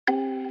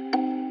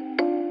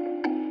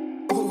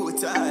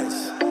IamTash.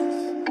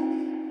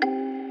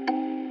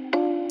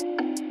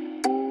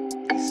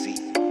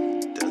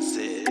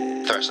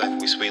 EasyDoesIIIt. Thirst life,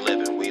 we sweet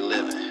living, we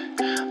living.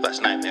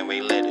 Last night, man,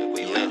 we lit it,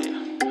 we lit it.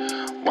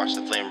 Watch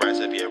the flame rise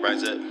up, yeah,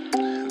 rise up.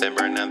 Then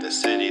burn down the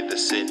city, the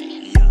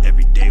city.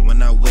 Every day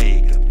when I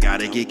wake up,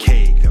 gotta get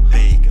cake, I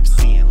bake. I'm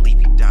seeing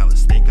leafy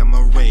dollars, think I'm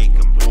a rake.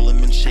 I'm roll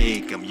 'em and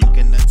shake 'em, you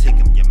cannot take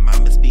 'em, your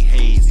mind must be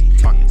hazy.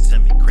 Talking to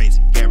me crazy,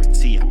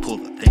 guarantee I pull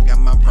the thing out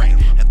my brain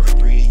and put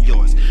 3 in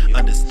yours.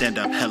 Understand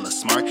I'm hella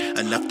smart,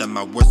 enough that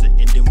my words are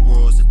ending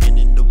wars and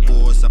ending the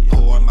wars. I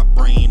pour my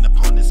brain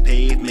upon this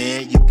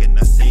pavement, you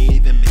cannot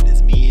save him, it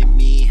is me and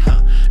me,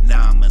 huh?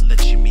 Now I'ma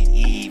let you meet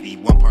Evee,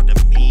 one part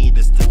of me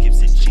that still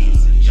gives it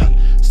cheesy, yeah.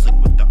 Slick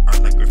with the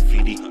art like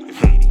graffiti,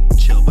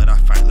 chill but I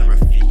fight like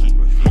Rafiki.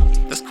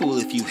 That's cool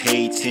if you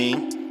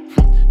hating,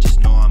 just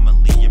know I'ma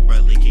leave your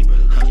breath leaking.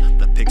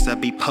 The pics I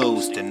be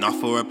posting, all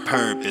for a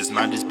purpose,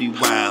 might just be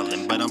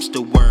wildin', but I'm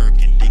still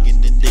working,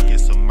 digging and digging,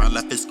 so my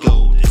life is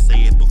golden.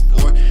 Say it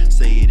before,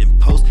 say it in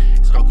post,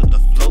 struggle to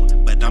float,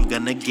 but I'm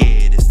gonna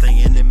get it,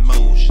 staying in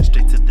motion,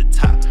 straight to the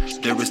top.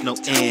 There is no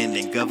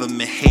ending,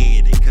 government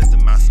hated, cause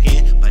of my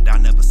skin, but I'll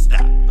never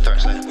stop.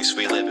 Thirst life, we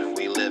sweet living,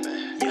 we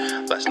living.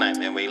 Last night,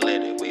 man, we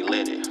lit it, we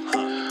lit it.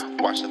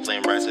 Watch the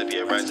flame rise up,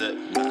 yeah, rise up.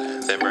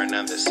 Then burn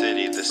down the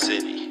city, the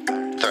city.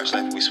 Thirst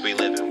life, we sweet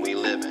living, we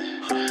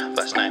living.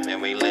 Last night,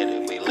 man, we lit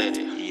it, we lit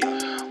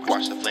it.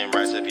 Watch the flame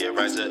rise up, yeah,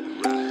 rise up.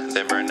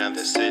 Then burn down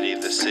the city,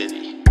 the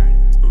city.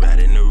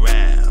 Riding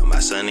around my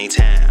sunny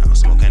town,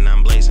 smoking,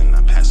 I'm blazing,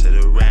 I pass it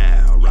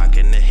around,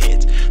 rocking the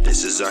hits.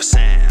 This is our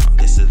sound,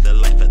 this is the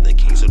life of the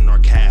kings of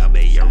NorCal.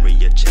 Bay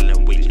Area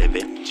chillin', we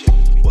livin'.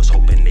 Was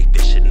hoping they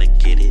fishin' to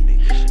get it.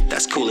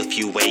 That's cool if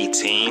you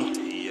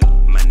 18.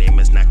 My name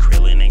is not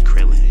Krillin, ain't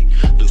Krillin.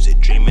 Lucid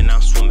dreaming,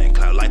 I'm swimming,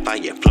 cloud life, I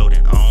get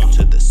floating on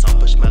to the sun,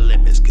 push my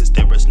limits, cause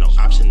there is no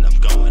option of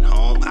going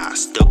home. I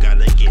still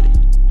gotta get it,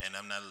 and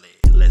I'm not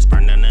lit. Let's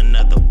burn down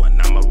another one,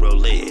 I'ma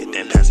roll it,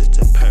 then pass it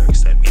to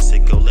perks. That means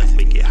it go left,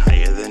 we get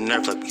higher than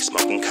nerve, like we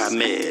smoking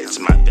meds.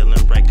 My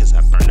feeling right, cause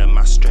I burned up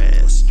my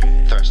stress.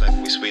 Thirst life,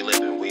 we sweet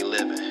living, we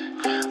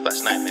living.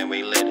 Last night, man,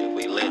 we lit it,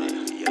 we lit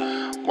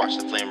it. Watch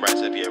the flame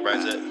rise up, yeah,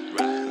 rise up.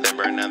 Then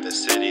burn down the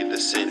city, the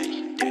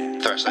city.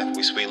 Thirst life,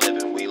 we sweet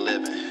living, we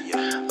living.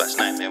 Last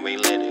night, man, we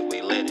lit it,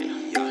 we lit it.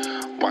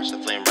 Watch the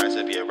flame rise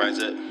up, yeah, rise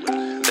up.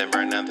 Then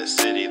burn down the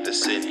city, the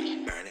city.